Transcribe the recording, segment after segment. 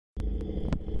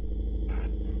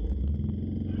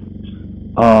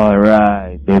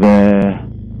Alright, baby.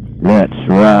 Let's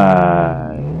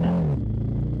ride.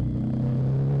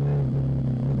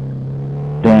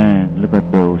 Dang, look at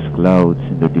those clouds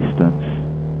in the distance.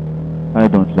 I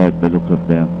don't like the look of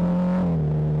them.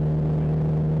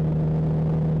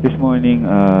 This morning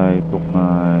I took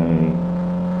my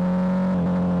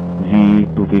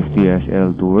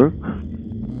Z250SL to work.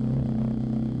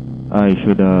 I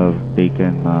should have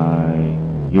taken my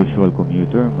usual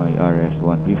commuter, my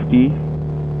RS150.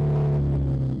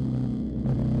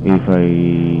 If I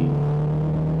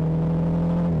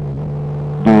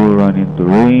do run into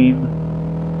rain,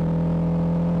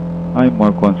 I'm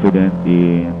more confident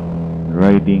in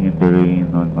riding in the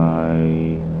rain on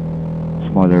my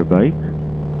smaller bike.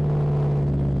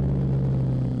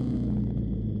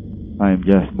 I'm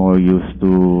just more used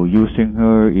to using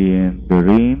her in the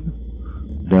rain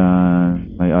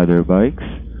than my other bikes.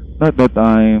 Not that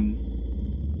I'm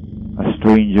a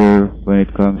stranger when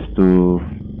it comes to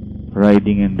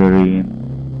riding in the rain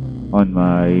on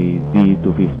my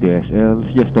Z250SL.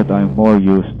 It's just that I'm more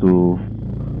used to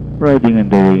riding in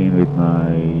the rain with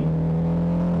my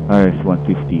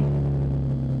RS150.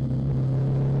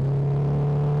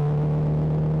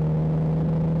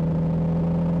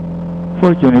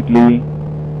 Fortunately,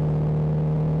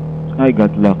 I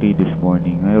got lucky this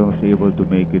morning. I was able to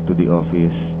make it to the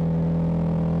office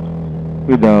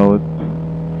without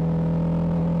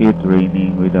it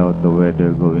raining, without the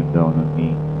weather going down on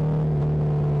me.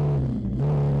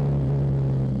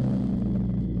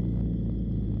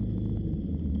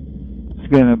 It's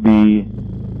gonna be,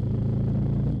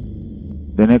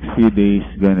 the next few days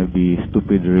gonna be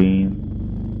stupid rain,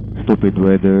 stupid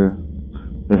weather.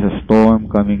 There's a storm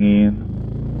coming in.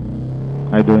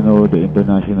 I don't know the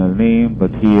international name,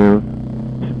 but here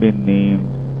it's been named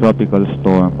Tropical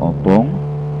Storm Ompong.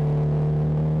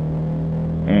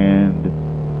 And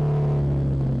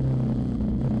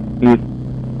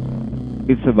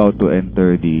it's about to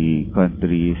enter the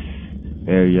country's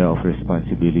area of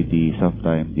responsibility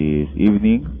sometime this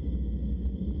evening.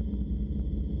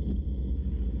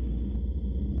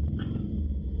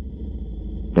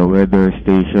 The weather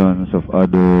stations of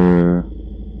other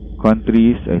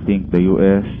countries, I think the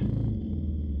US,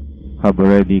 have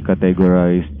already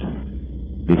categorized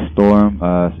the storm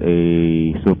as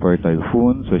a super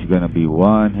typhoon. So it's gonna be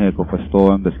one heck of a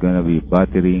storm that's gonna be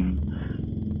battering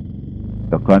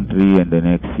the country in the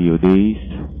next few days.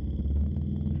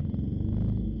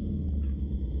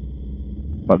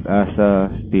 Pag-asa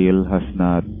still has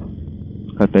not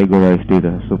categorized it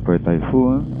as a super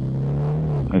typhoon.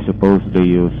 I suppose they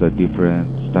use a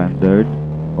different standard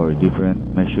or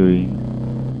different measuring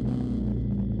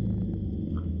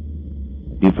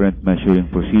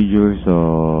procedure,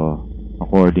 so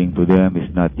according to them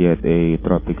it's not yet a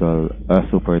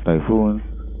super typhoon.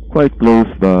 Quite close,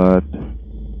 but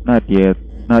not yet,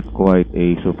 not quite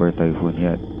a super typhoon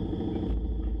yet.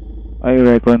 I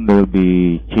reckon they'll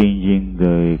be changing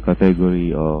the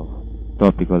category of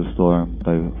tropical storm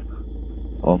type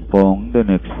Ompong the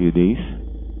next few days.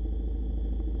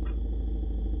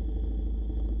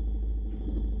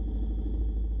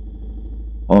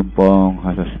 Ompong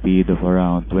has a speed of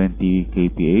around 20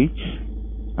 kph.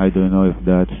 I don't know if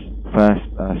that's fast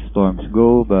as storms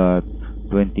go, but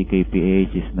 20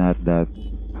 kph is not that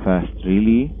fast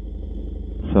really.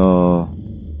 So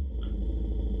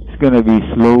it's gonna be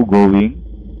slow going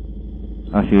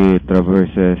as it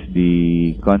traverses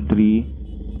the country.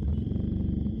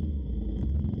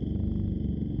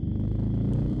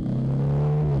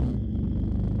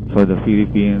 So the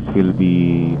Philippines will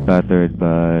be battered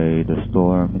by the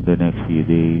storm in the next few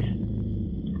days.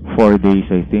 4 days,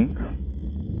 I think.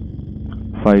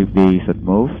 5 days at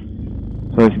most.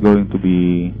 So it's going to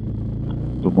be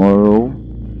tomorrow,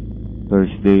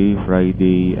 Thursday,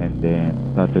 Friday, and then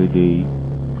Saturday,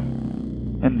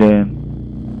 and then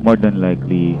more than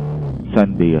likely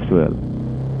Sunday as well.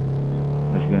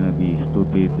 It's gonna be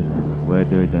stupid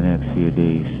weather the next few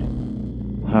days.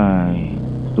 Hi,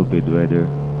 stupid weather.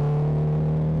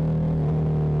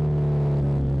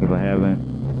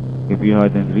 If you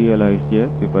hadn't realized yet,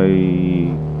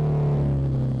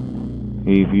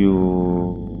 if you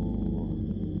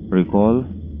recall,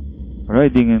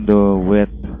 riding in the wet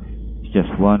is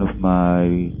just one of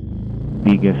my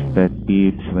biggest pet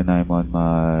peeves when I'm on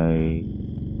my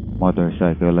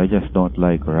motorcycle. I just don't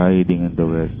like riding in the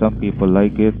wet. Some people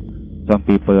like it, some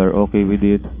people are okay with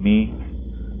it. Me,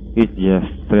 it just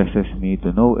stresses me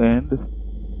to no end.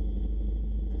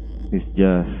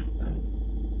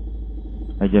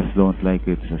 I just don't like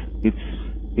it.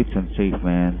 It's unsafe,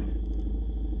 man.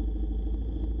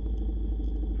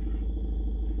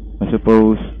 I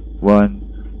suppose one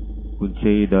could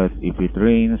say that if it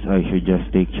rains, I should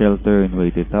just take shelter and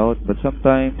wait it out. But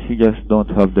sometimes you just don't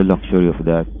have the luxury of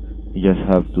that. You just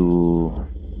have to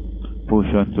push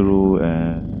on through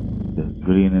and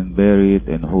grin and bear it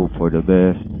and hope for the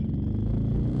best.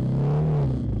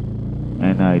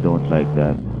 And I don't like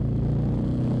that.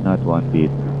 Not one bit.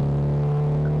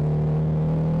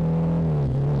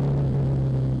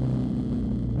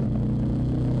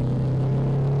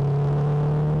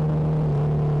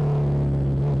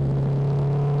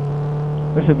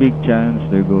 There's a big chance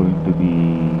they're going to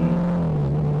be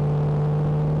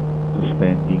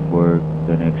suspending work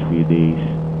the next few days.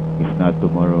 If not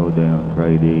tomorrow, then on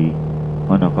Friday,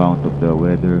 on account of the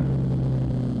weather.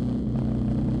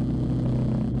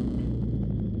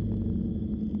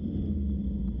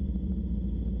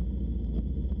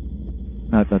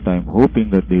 Not that I'm hoping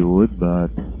that they would,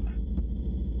 but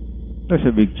there's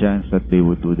a big chance that they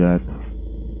would do that.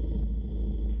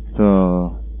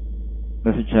 So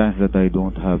there's a chance that I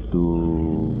don't have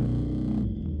to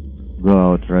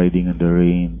go out riding in the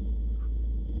rain.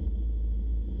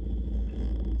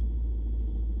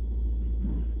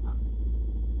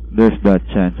 There's that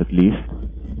chance at least.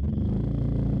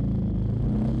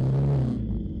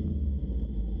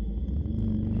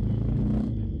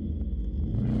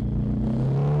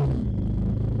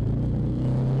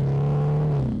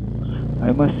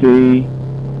 I must say,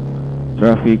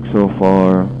 traffic so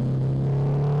far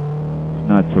is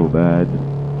not so bad.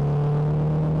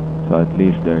 So at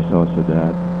least there's also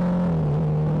that.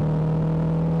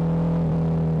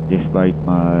 Despite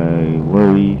my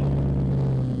worries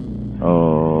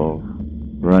of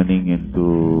running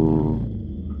into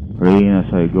rain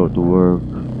as I go to work,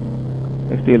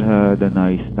 I still had a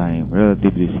nice time,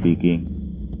 relatively speaking,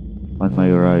 on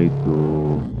my ride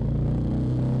to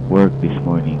work this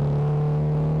morning.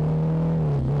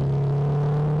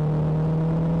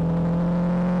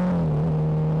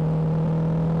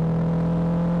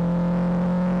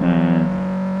 And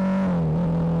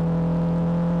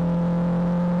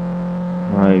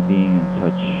riding in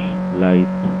such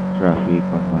light traffic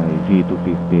on my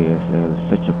Z250 SL,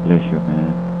 such a pleasure,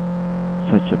 man.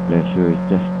 Such a pleasure. It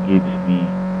just gives me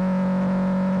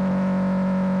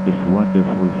this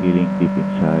wonderful feeling deep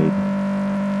inside.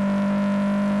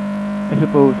 I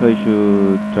suppose I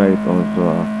should try it also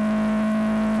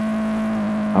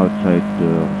outside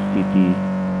the city.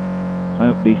 One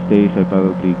of these days I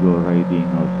probably go riding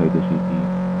outside the city.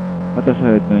 But as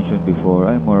I had mentioned before,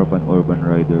 I'm more of an urban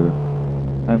rider.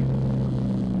 I'm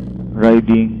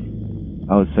riding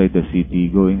outside the city,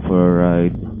 going for a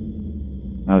ride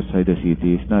outside the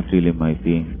city is not really my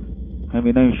thing. I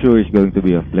mean, I'm sure it's going to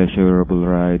be a pleasurable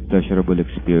ride, pleasurable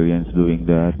experience doing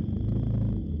that.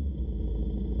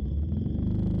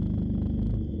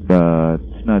 But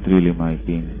it's not really my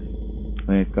thing.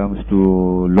 When it comes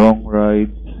to long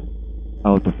rides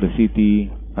out of the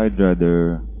city, I'd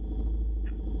rather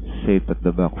sit at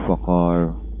the back of a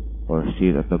car or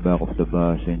sit at the back of the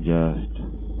bus and just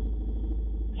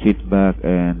sit back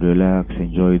and relax,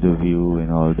 enjoy the view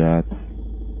and all that.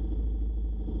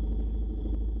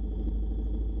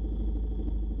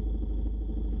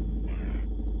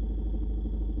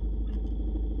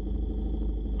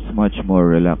 It's much more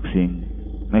relaxing.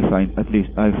 At least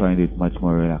I find it much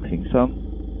more relaxing. Some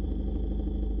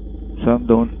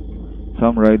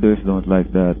riders don't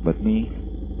like that, but me,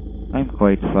 I'm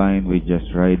quite fine with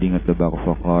just riding at the back of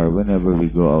a car whenever we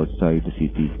go outside the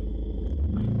city.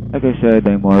 Like I said,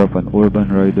 I'm more of an urban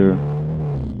rider.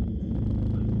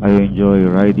 I enjoy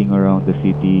riding around the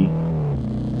city,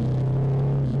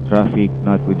 traffic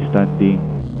notwithstanding.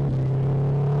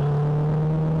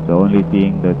 The only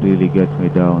thing that really gets me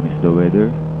down is the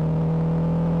weather.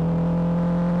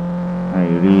 I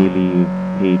really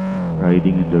hate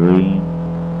riding in the rain.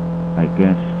 I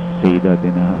can't say that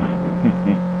enough.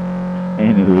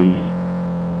 Anyways,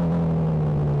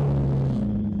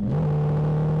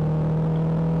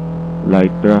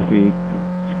 light traffic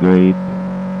is great.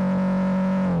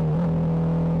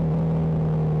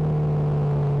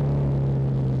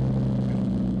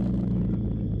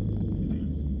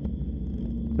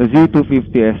 The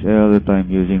Z250 SL that I'm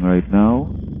using right now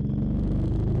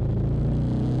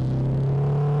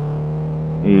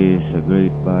is a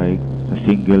great bike. A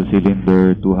single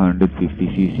cylinder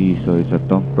 250cc, so it's a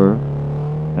thumper.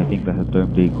 I think that's a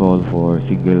term they call for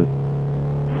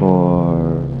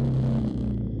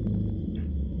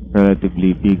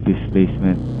relatively big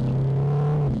displacement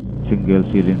single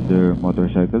cylinder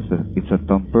motorcycles. It's a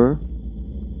thumper.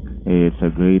 It's a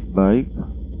great bike.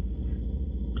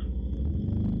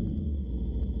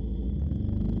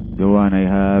 The one I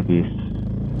have is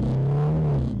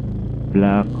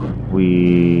black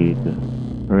with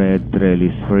red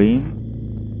trellis frame.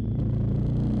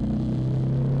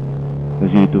 The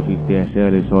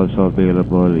Z250SL is also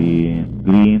available in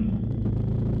green,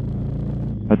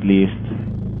 at least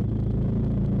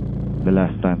the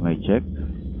last time I checked.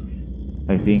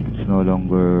 I think it's no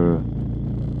longer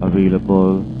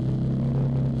available.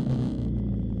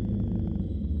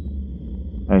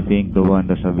 I think the one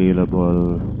that's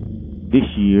available this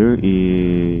year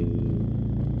is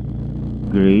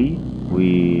gray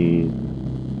with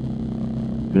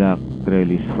black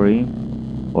trellis frame,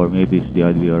 or maybe it's the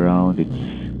other way around. It's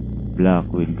black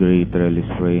with gray trellis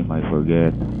frame, I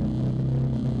forget.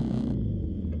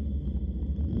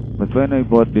 But when I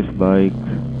bought this bike,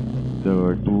 there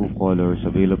were two colors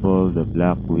available, the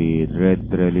black with red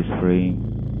trellis frame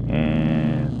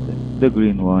and the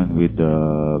green one with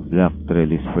the black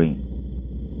trellis frame.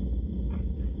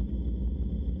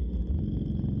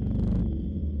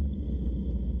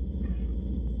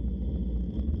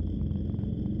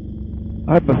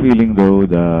 I have a feeling though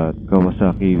that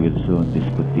Kawasaki will soon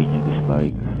discontinue this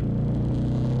bike.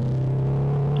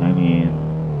 I mean,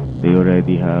 they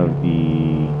already have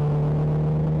the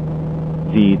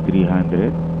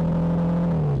Z300.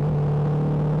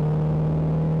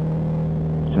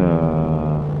 It's a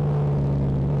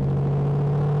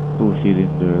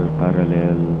 2-cylinder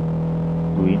parallel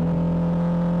twin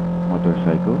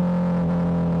motorcycle.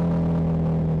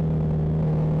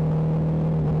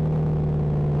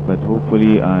 But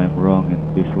hopefully I'm wrong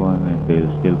in this one and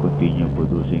they'll still continue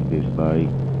producing this bike.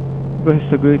 But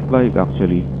it's a great bike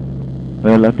actually.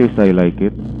 Well, at least I like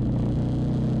it.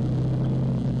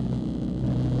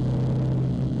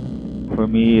 For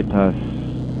me, it has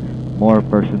more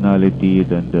personality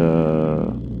than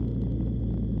the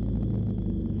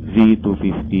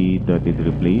Z250 that it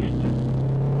replaced.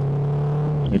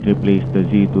 It replaced the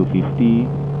Z250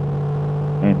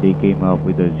 and they came up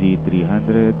with the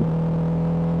Z300.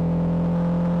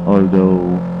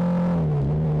 Although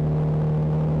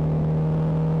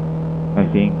I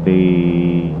think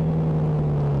the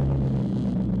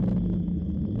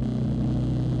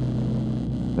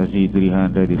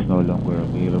Z300 is no longer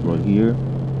available here.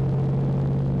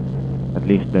 At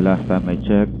least the last time I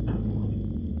checked,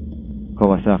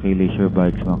 Kawasaki Leisure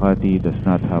Bikes Makati does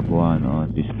not have one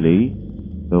on display.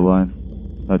 The one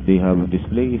that they have on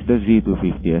display is the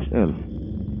Z250SL.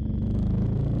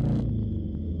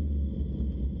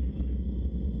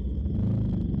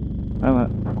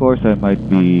 Of course, I might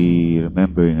be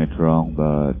remembering it wrong,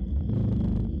 but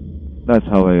that's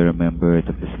how I remember it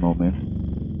at this moment.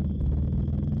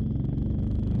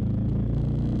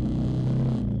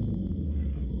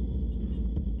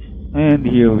 And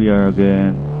here we are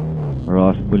again,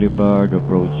 Ross Boulevard,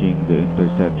 approaching the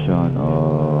intersection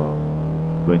of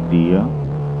Buendia.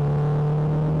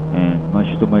 And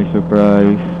much to my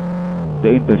surprise, the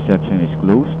intersection is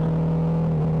closed.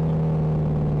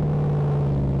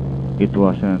 It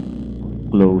wasn't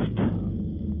closed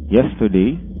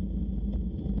yesterday,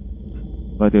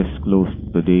 but it's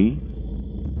closed today.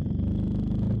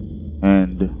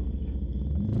 And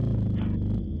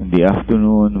in the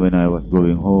afternoon when I was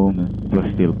going home, it was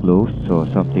still closed, so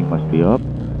something must be up.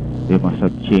 They must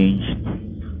have changed,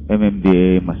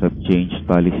 MMDA must have changed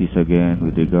policies again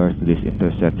with regards to this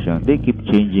intersection. They keep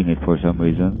changing it for some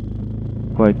reason.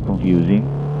 Quite confusing.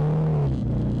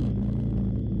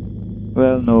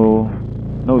 Well, no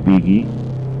biggie.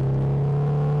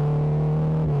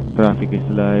 Traffic is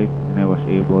light and I was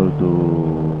able to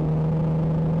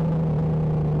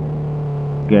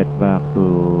get back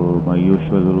to my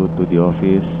usual route to the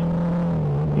office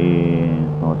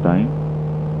in no time.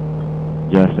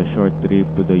 Just a short trip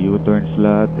to the U-turn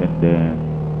slot and then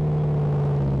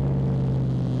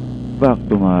back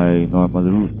to my normal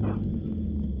route.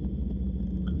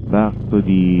 Back to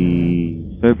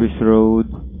the service road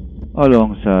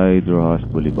alongside Rojas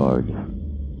Boulevard.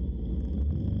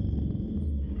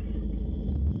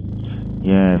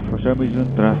 Yeah, for some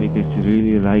reason traffic is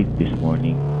really light this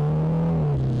morning.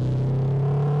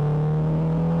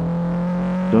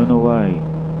 Don't know why.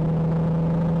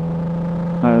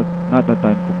 Not that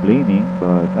I'm complaining,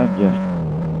 but I'm just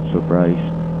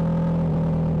surprised.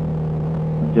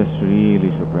 I'm just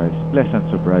really surprised. Pleasant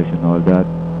surprise and all that.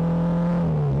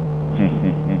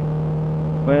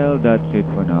 Well, that's it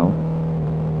for now.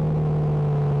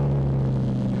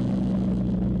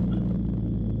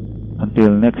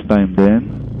 Until next time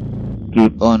then,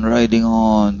 keep on riding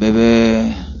on,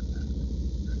 baby.